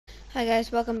Hi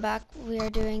guys, welcome back. We are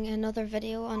doing another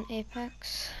video on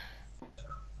Apex.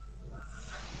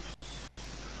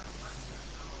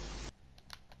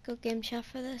 Go game chat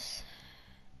for this.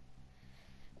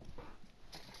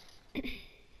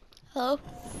 Hello?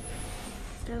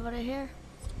 Anybody here?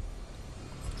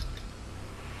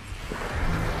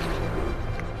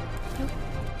 Nope.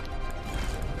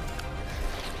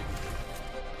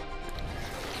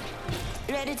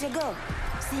 Ready to go.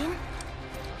 Seen?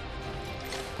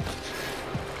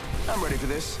 I'm ready for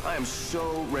this. I am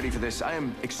so ready for this. I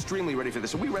am extremely ready for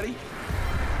this. Are we ready?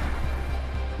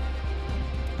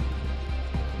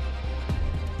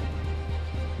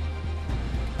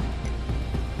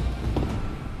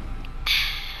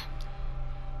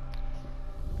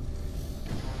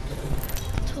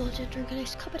 Told you to drink a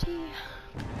nice cup of tea.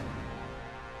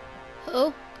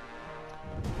 Oh.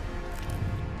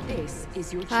 This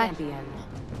is your Hi. champion.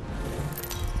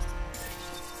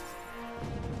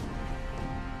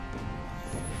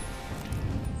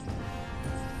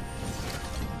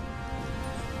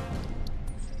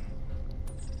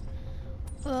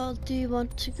 Well, do you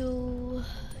want to go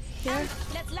here?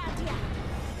 Let's land here.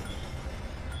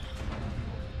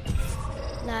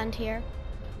 Land here.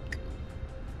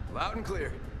 Loud and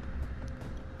clear.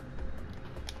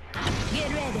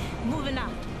 Get ready. Moving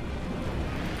out.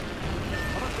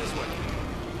 How about this one?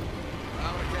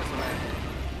 I'm gonna cancel that.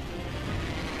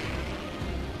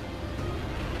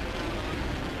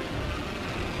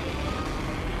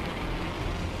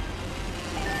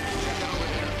 Check out over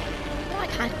there. I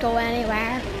can't go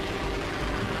anywhere.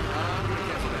 I'm gonna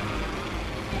cancel that.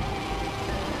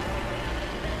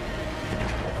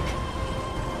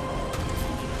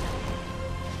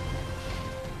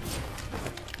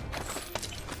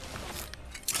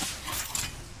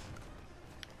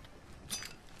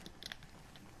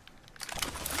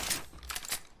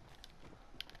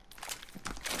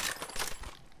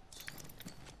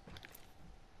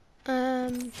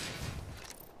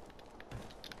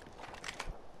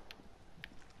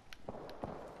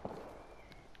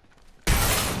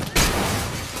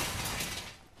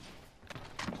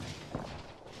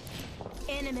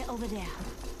 Enemy over there.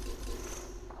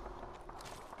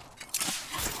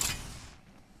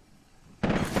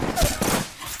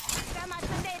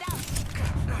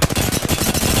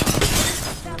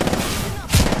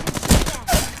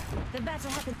 The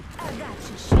battle happened. I got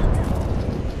you. Shoot up.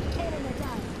 Enemy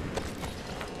down.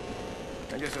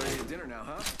 I guess I'll eat dinner now,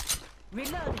 huh?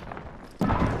 Reloading.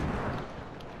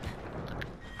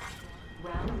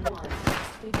 Round one.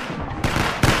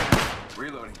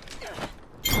 Reloading.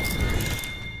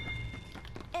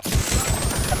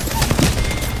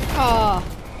 Oh.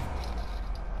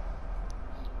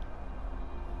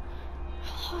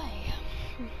 Hi.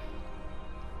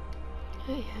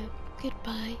 Oh yeah.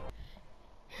 Goodbye.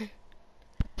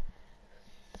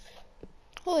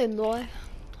 Holy boy.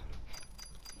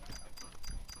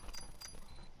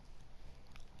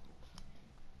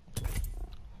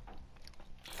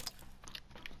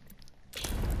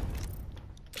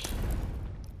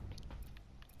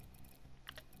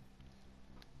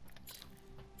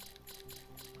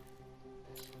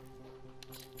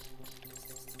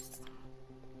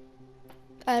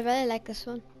 I really like this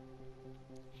one.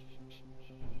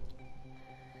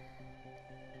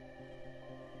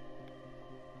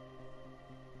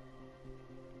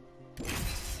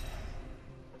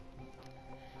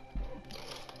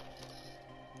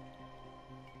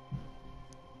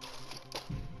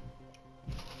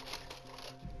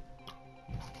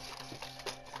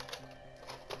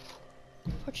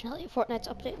 Fortunately, Fortnite's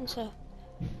updating, so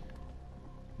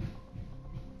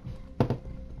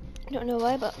I don't know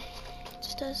why, but it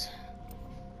just does.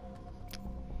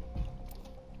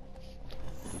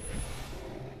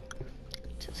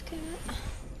 Just came out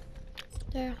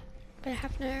there about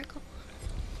half an hour ago.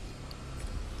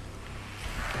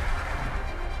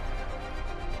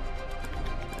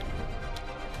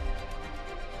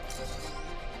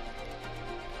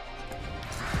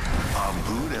 I'm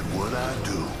good at what I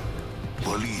do.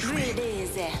 Believe me. Breathe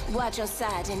easy. Watch your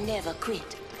side and never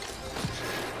quit.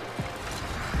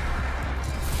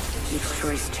 Each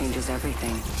choice changes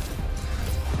everything.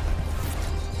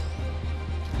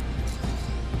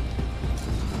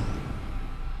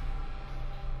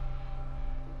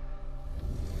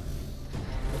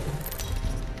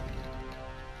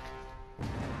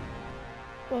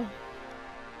 Well,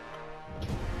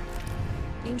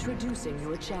 Introducing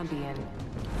your champion.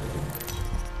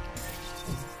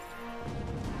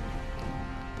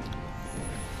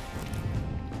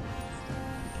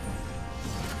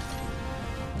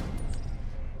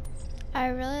 I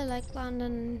really like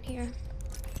landing here.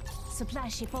 Supply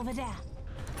ship over there.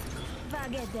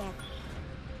 Forget that.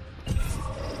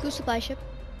 Go supply ship.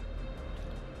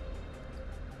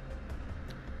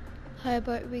 How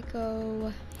about we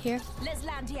go here? Let's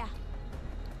land here.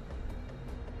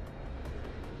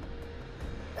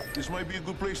 This might be a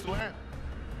good place to land.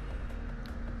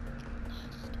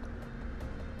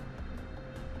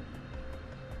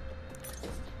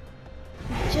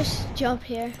 Just jump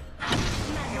here.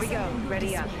 Here we go.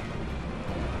 Ready up.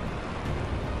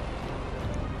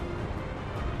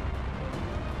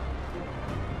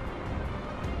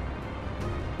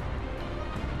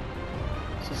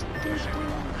 Just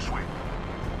This way.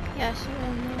 yes,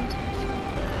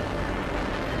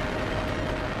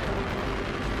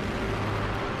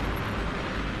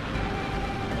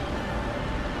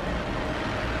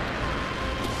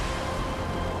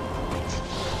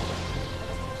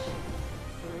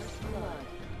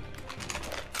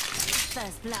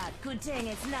 First blood. Good thing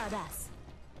it's not us.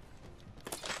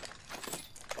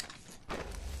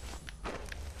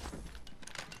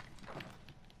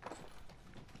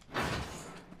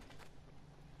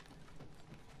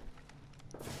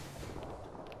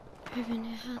 Even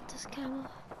I had this camel.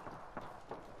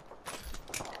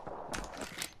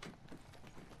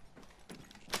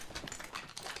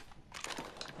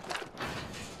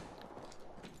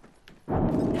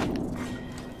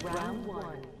 Round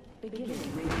one.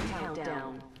 Beginning ring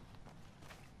countdown.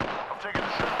 I'm taking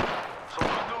a shot. So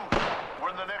let's do. We're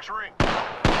in the next ring.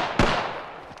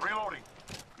 Reloading.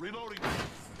 Reloading.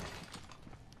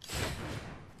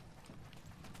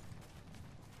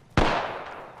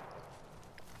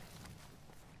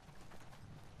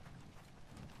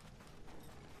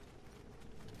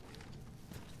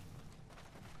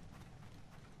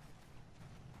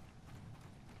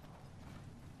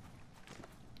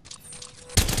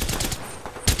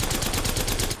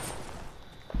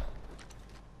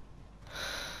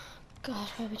 God,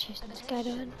 why would you chase this guy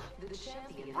down?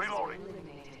 Reloading.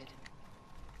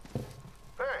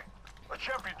 Hey, a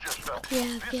champion just fell. Yeah,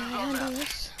 This yeah, is I our handle match.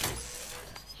 this.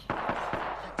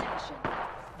 Attention.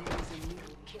 There is a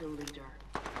new kill leader.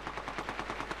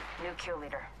 New kill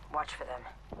leader. Watch for them.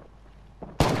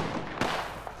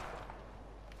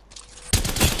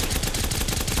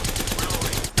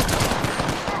 Reloading.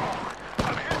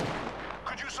 I'm hit.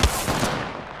 Could you stop?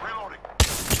 Reloading.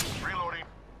 Reloading.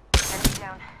 Enemy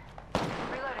down.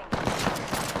 Reloading.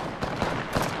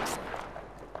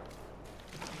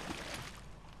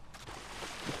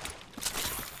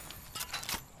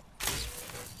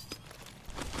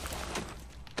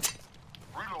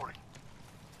 Reloading.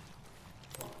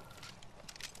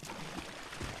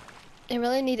 I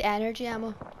really need energy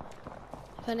ammo.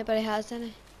 If anybody has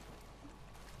any.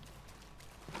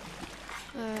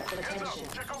 Alright. Attention.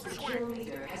 Check out The this way. kill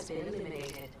leader has been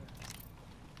eliminated.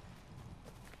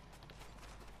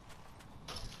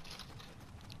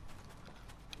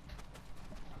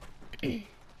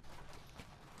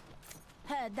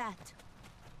 Heard that.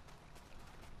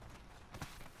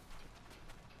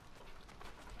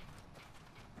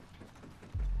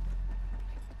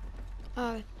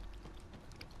 Alright.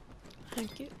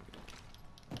 Thank you.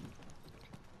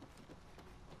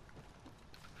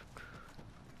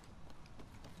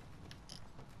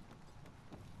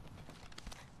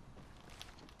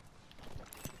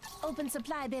 Open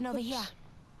supply bin over here.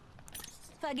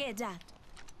 Forget that.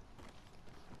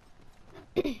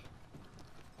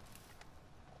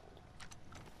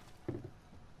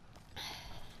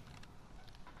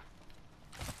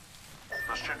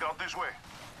 Let's check out this way.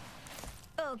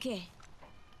 Okay.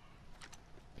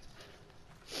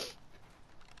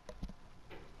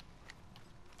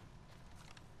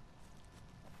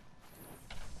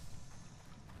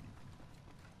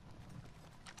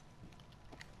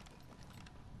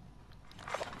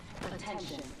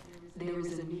 Attention. There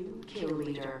is a new kill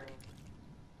leader.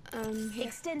 Here.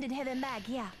 Extended heavy mag,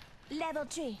 yeah. Level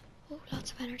 3. Oh,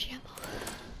 lots of energy ammo.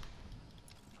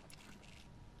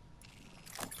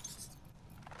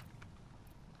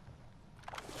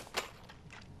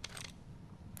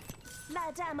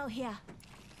 Light ammo here.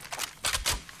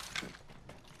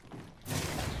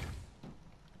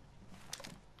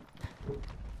 We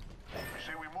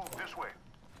say we move this way.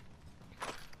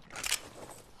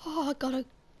 Oh, I got a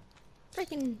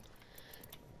freaking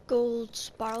gold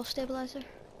spiral stabilizer.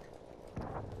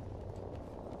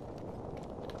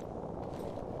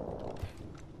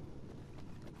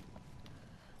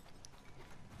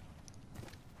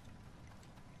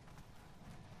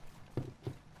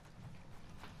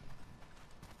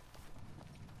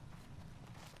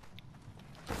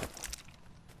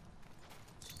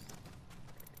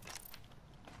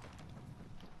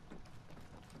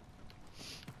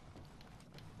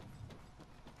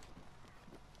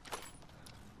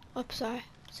 Oops, sorry.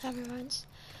 Sorry, rounds.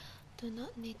 Do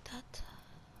not need that.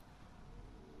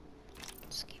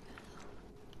 Just keep it.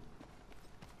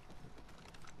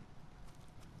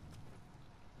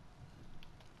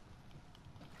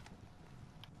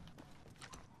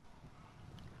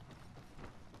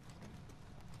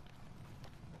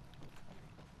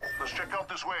 Let's check out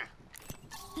this way.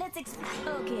 Let's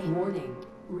okay. Warning.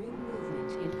 Ring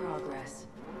movement in progress.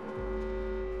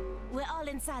 We're all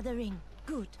inside the ring.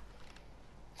 Good.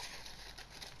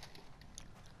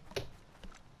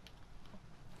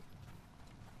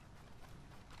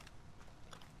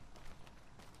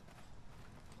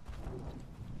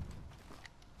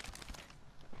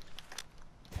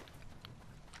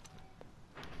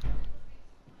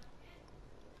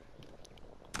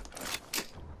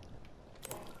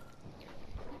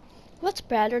 What's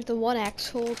better, the 1X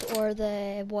hold or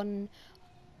the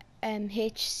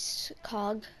 1H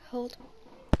cog hold?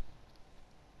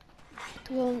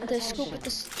 The scope with the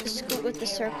scope with the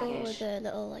circle or the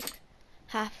little like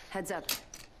half. Heads up.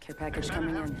 Care package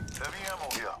coming in. Heavy ammo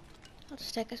here. I'll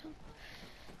just take this one.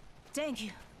 Thank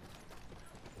you.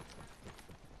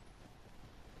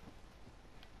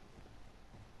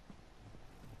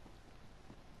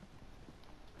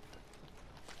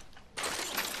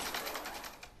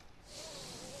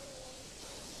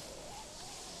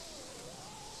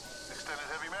 Extended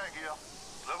heavy mag here.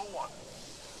 Level 1.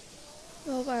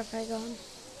 Oh, where have I gone?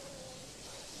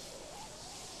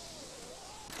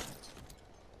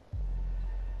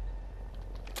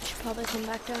 Should probably come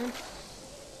back down.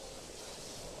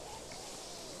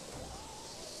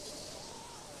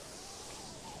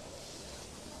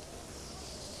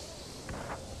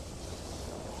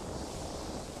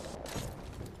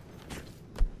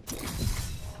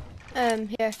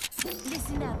 Here.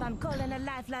 Listen up, I'm calling a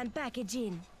lifeline package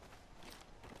in.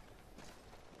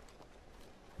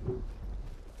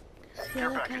 Care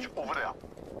package over there.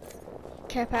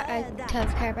 Care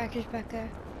package back there.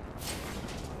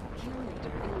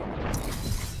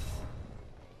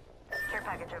 Care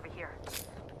package over here.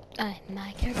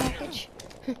 My care package.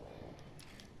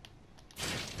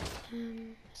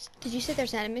 Did you say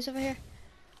there's enemies over here?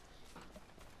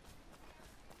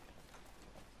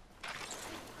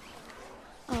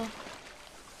 Oh.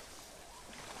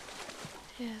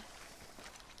 Yeah.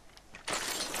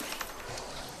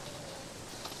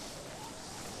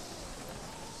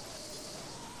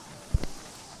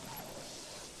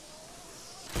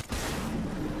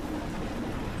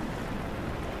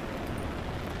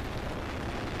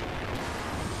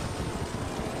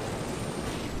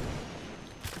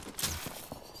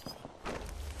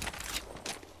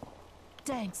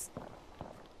 Thanks.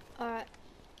 Alright.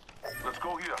 Let's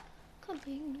go here.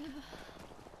 Coming.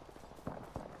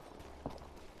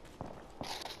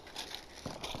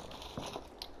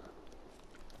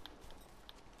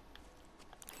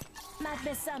 Might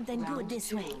be something good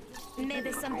this way.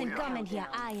 Maybe something coming here,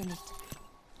 eyeing it.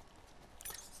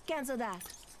 Cancel that.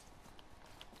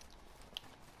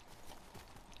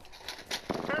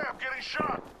 Hey, I'm getting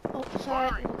shot. Oh,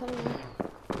 sorry. I'm coming in.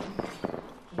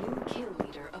 New kill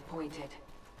leader appointed.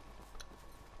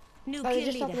 New Oh, kill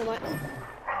just up leader. the light.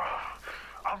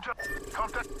 I'm just...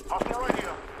 Contact. Hostile right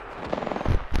here.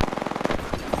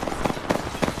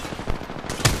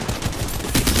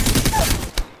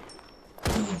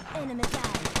 Enemy down.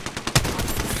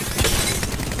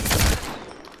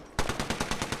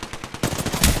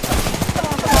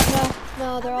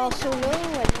 No, they're all so low.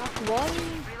 I knocked one.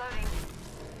 Reloading.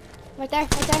 Right there,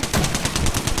 right there.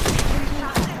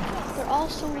 They're all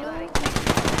so low. Enemy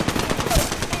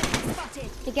spotted.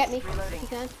 You get me. Reloading. You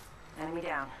can. Enemy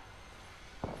down.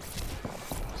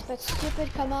 That's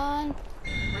stupid. Come on.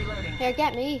 Reloading. Here,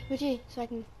 get me, would you? So I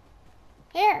can.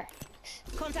 Here.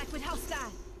 Contact with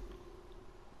hostile.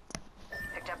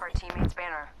 Picked up our teammate's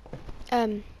banner.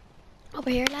 Over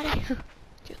here, laddie.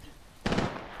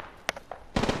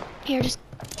 Here, just.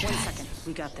 1 second.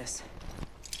 We got this.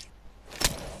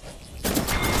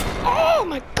 Oh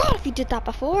my god! If you did that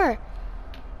before.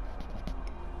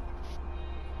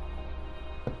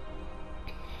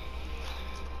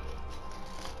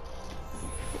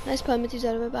 Nice pun with these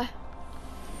out of my bye.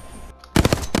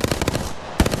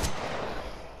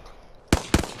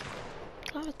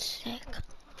 God's sake.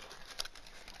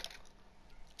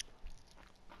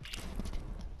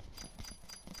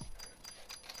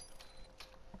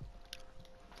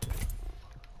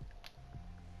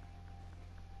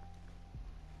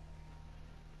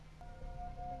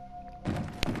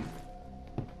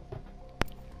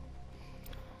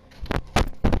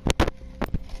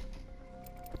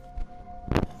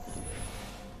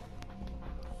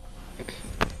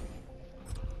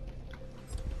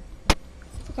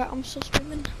 Forgot I'm still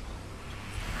streaming.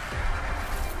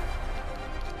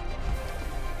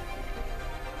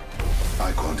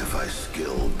 I quantify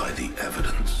skill by the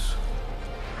evidence.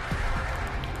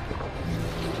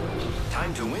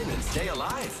 Time to win and stay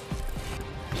alive.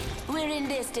 We're in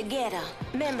this together.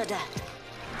 Remember that.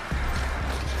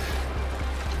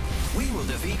 We will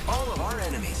defeat all of our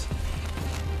enemies.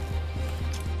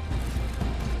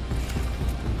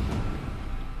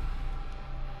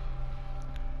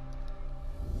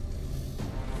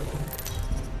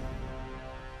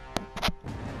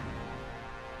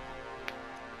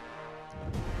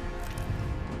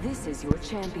 This is your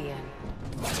champion.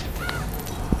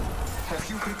 Have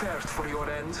you prepared for your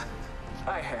end?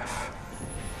 I have.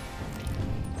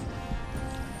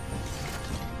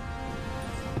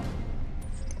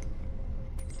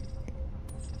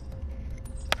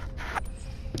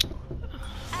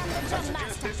 I'm the jump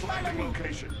master. This Follow landing me.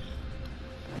 location.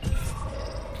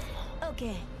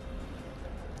 Okay.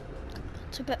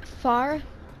 It's a bit far.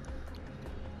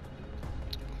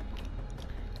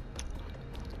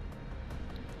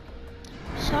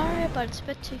 Sorry, but it's a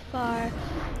bit too far.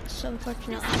 It's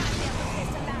unfortunate.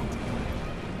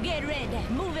 Get ready.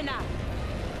 Moving up.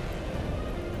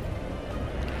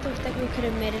 Don't think we could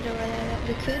have made it over there.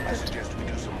 We could, I but suggest we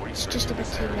do some it's research just a in bit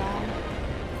this too area. long.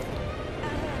 I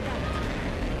heard that.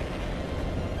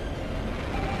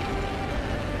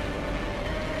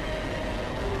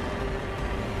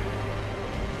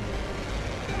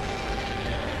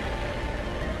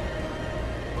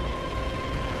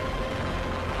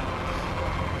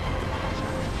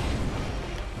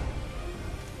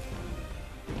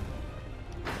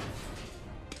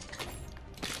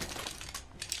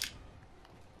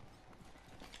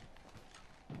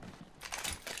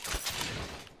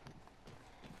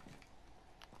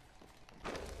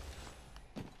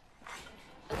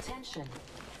 Attention.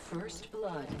 First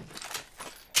blood.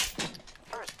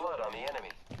 First blood on the enemy.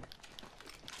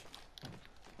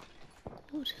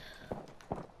 Good.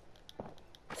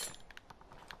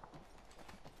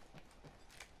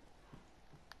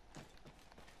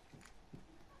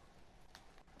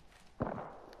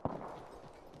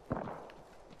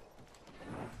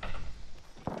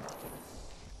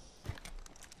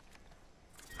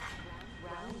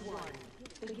 Round one.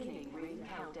 Beginning ring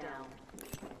countdown.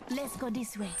 Let's go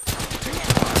this way.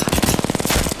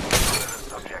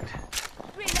 Subject.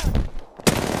 Reload.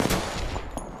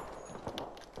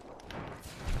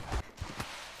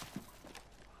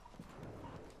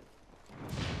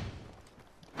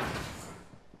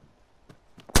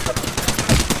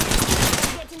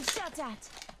 I'm getting shot at.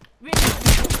 Reload.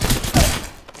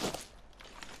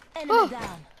 Enemy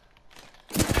down.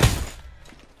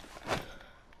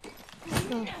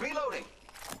 Reloading.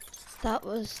 That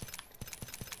was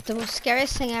the most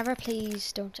scariest thing ever.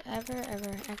 Please don't ever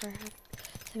have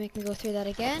to make me go through that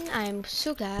again. I'm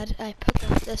so glad I picked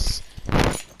up this.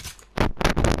 I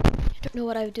don't know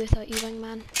what I would do without you,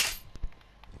 wingman.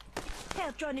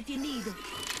 Help run if you need it.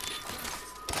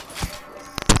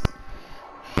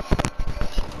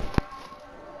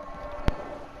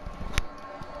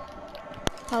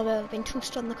 Probably have been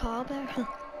toast on the cob there.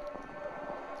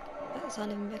 That does not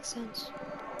even make sense.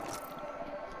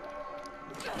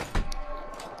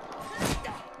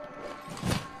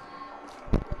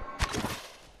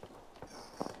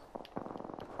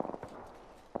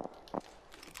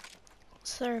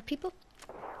 So there are people.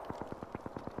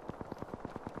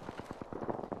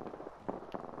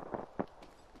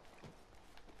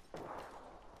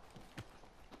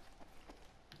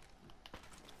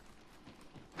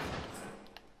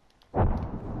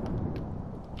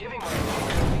 Giving my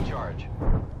shield recharge.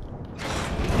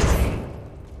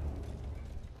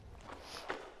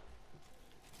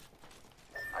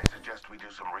 I suggest we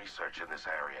do some research in this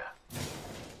area.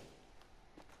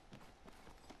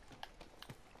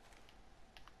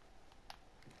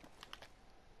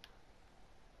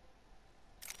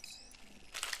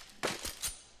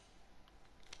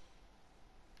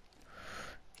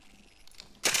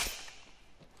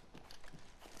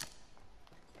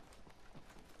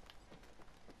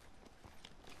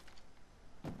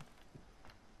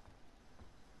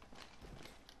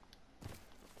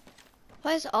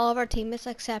 Why is all of our teammates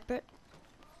like separate?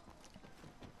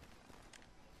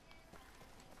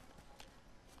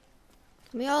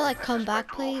 Can we all like I come back,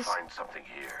 suspect we'll please? find something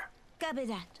here. Copy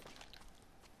that.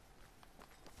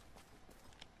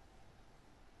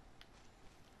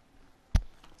 I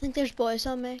think there's boys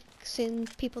on me. Seeing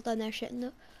people down there shitting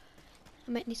though.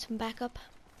 I might need some backup.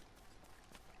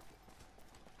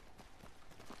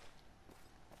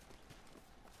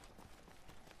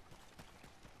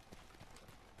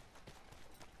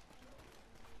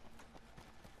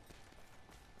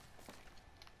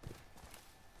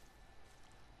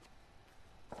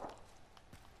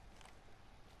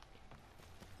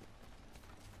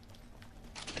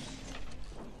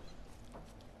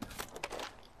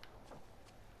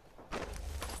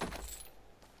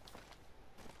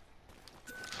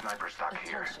 stock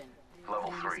here.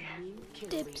 Level 3.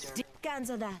 Dibs.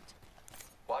 Cancel that.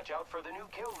 Watch out for the new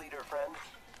kill leader, friend.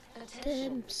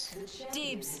 Dibs.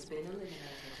 Dibs.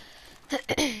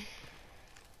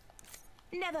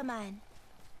 Never mind.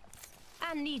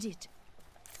 I need it.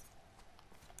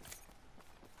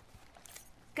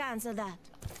 Cancel that.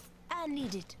 I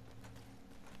need it.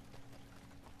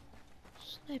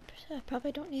 Snipers. I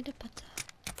probably don't need it, but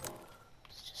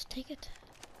let's just take it.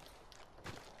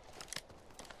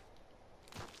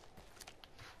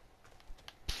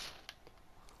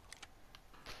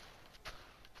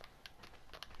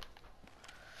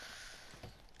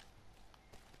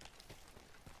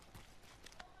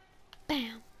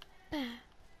 Bam, bam,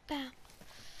 bam.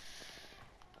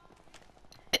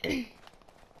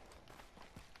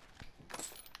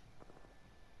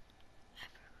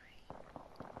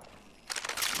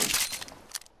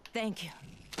 Thank you.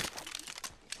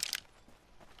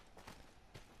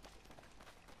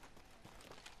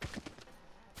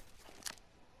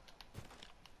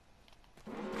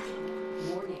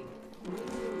 Warning.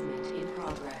 Movement in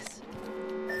progress.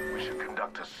 We should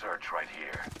conduct a search right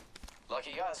here.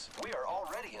 Lucky us, we are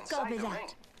already inside Copy the that. ring.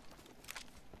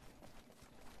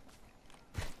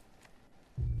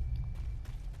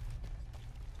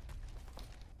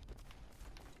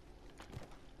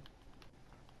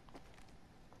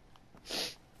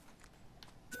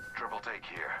 Triple take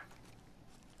here.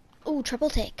 Oh, triple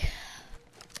take.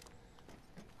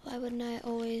 Why wouldn't I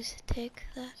always take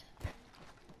that?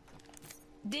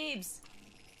 Dibs.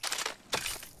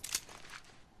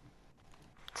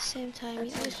 At the same time,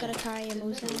 you always gotta carry your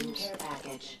Mosams. Care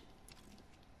package.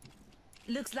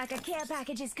 Looks like a care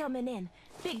package is coming in.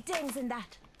 Big dings in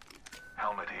that.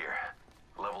 Helmet here.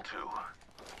 Level 2.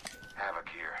 Havoc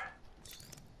here.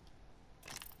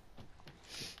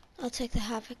 I'll take the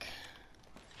Havoc.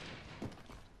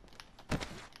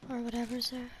 Or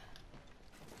whatever's there.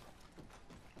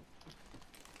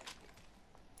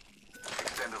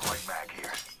 Extended light mag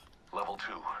here. Level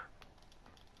 2.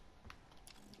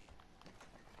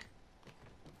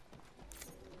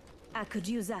 I could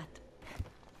use that.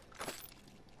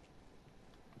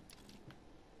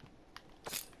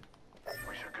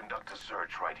 We should conduct a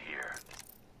search right here.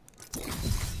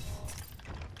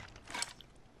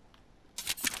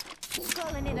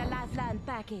 Calling in a lifeline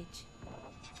package.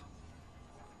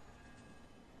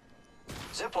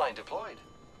 Zipline deployed.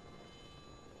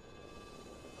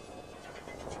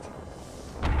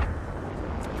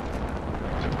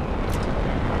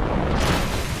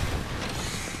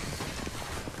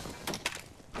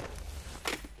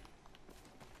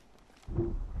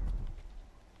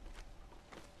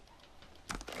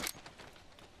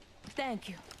 Thank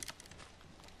you.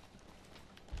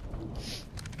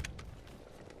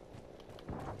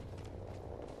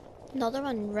 Another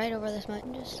one right over this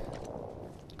mountain, just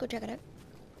go check it out.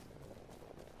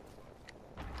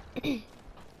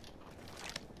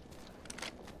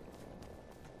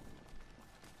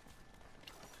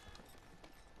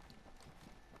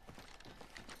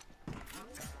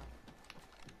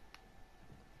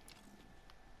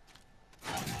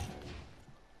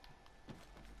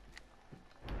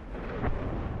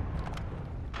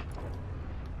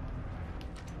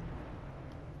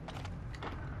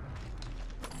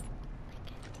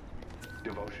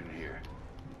 Devotion here.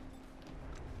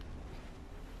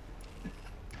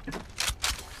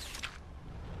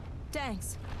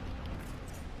 Thanks.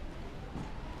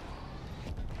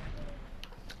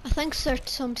 I think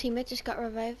some teammate just got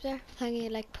revived there. Thingy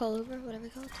like pull over, whatever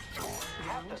you call it.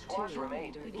 Half the squads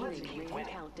remain. Let's Beginning keep ring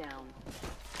winning. countdown.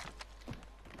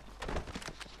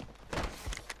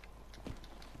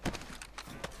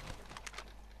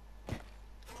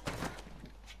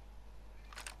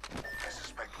 I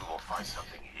suspect we will find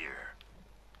something here.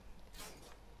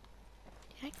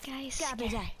 That guy's Copy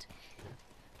scared. that.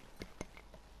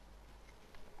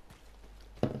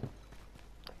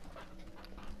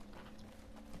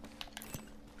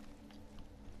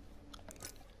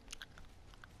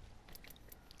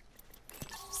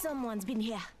 Someone's been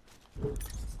here.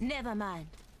 Never mind.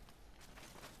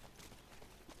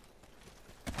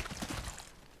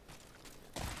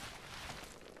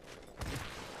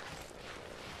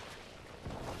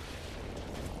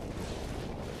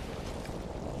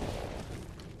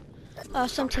 Oh,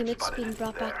 some teammates been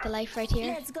brought back to life right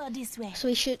here. Let's go this way. So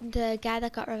he shouldn't. The guy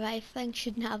that got revived thing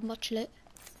shouldn't have much loot.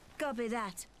 Copy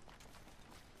that.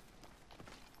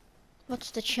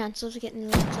 What's the chances of getting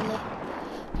lots of loot?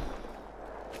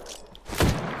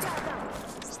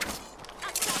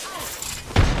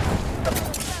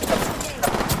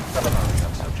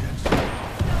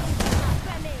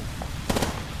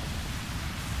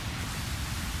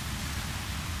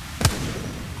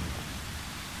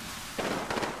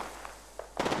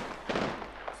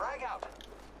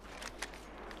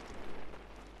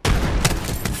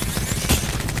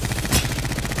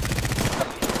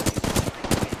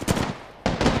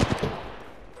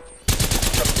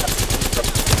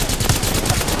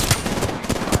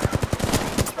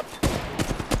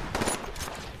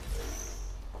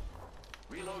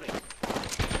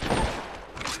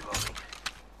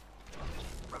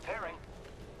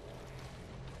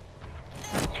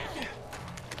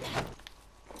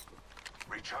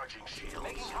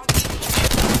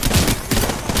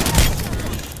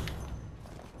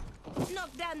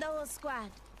 whole squad.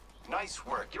 Nice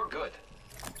work. You're good.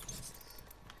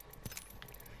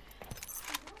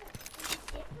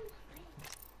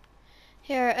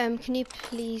 Here, can you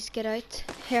please get out?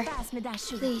 Here, Pass me that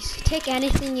sugar. please. Take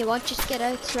anything you want, just get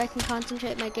out so I can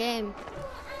concentrate my game.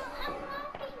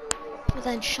 Well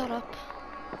then, shut up.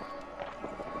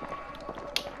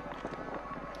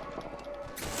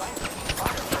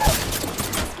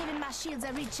 Just giving my shields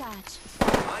a recharge.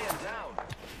 I am down.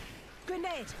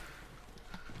 Grenade.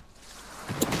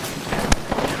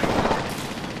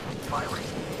 Firing.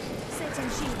 Certain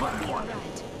shield will be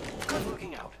alright. Good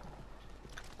looking out.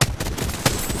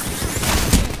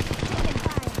 Taking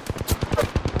fire.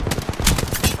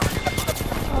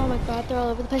 Oh my god, they're all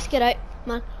over the place. Get out,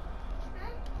 man.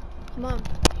 Come on.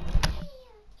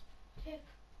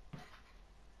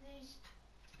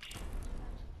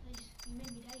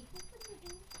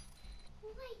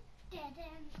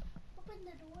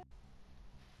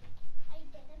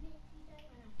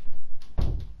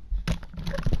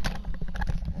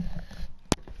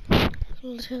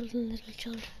 Little children, little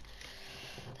children,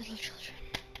 little children.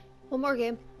 One more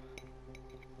game.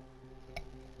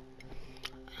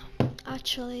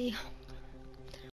 Actually,